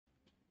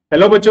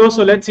Hello, Bacho.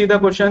 So let's see the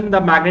question.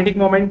 The magnetic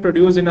moment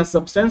produced in a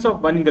substance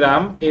of 1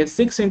 gram is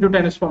 6 into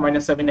 10 to the power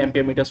minus 7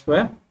 ampere meter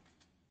square.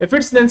 If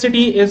its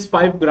density is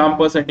 5 gram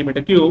per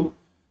centimeter cube,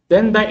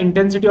 then the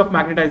intensity of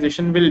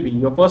magnetization will be.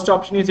 Your first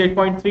option is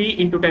 8.3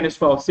 into 10 to the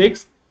power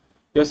 6.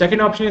 Your second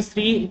option is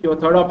 3. Your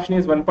third option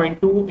is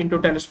 1.2 into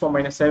 10 to the power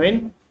minus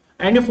 7.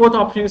 And your fourth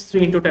option is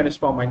 3 into 10 to the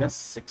power minus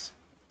 6.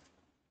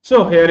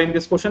 So here in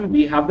this question,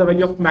 we have the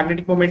value of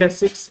magnetic moment as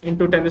 6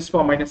 into 10 to the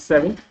power minus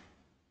 7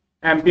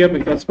 ampere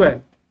meter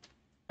square.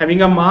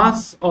 Having a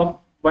mass of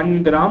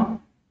 1 gram,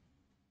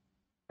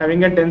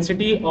 having a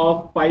density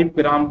of 5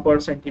 gram per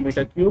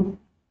centimeter cube,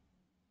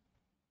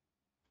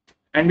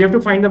 and we have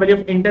to find the value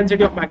of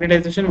intensity of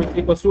magnetization, which is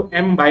equals to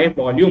m by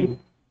volume.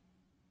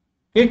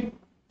 Okay,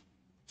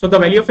 so the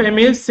value of m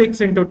is 6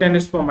 into 10 to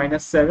the power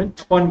minus 7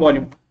 upon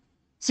volume.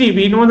 See,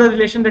 we know the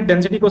relation that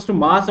density equals to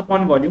mass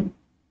upon volume.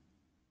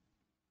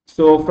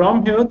 So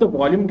from here, the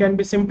volume can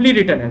be simply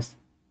written as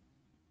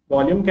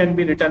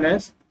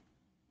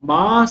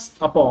mass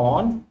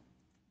upon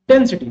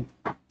density.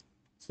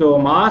 So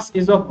mass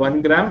is of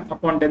 1 gram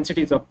upon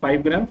density is of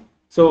 5 gram.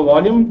 So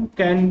volume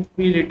can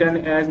be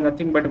written as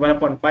nothing but 1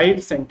 upon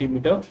 5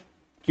 centimeter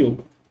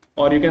cube,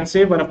 or you can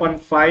say 1 upon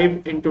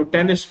 5 into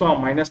 10 to the power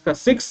minus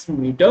 6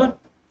 meter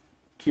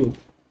cube.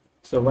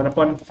 So 1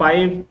 upon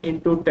 5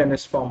 into 10 to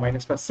the power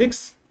minus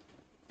 6.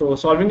 So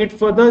solving it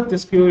further,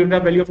 this gives you a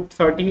value of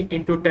 30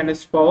 into 10 to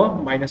the power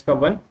minus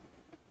 1,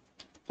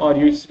 or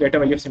you get a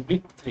value of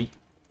simply 3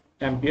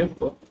 ampere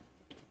per.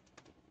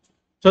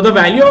 So the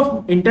value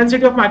of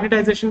intensity of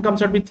magnetization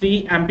comes out to be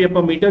 3 ampere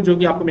per meter, जो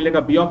कि आपको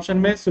मिलेगा B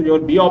option में. So your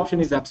B option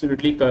is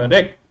absolutely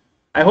correct.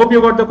 I hope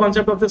you got the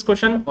concept of this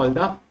question. All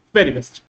the very best.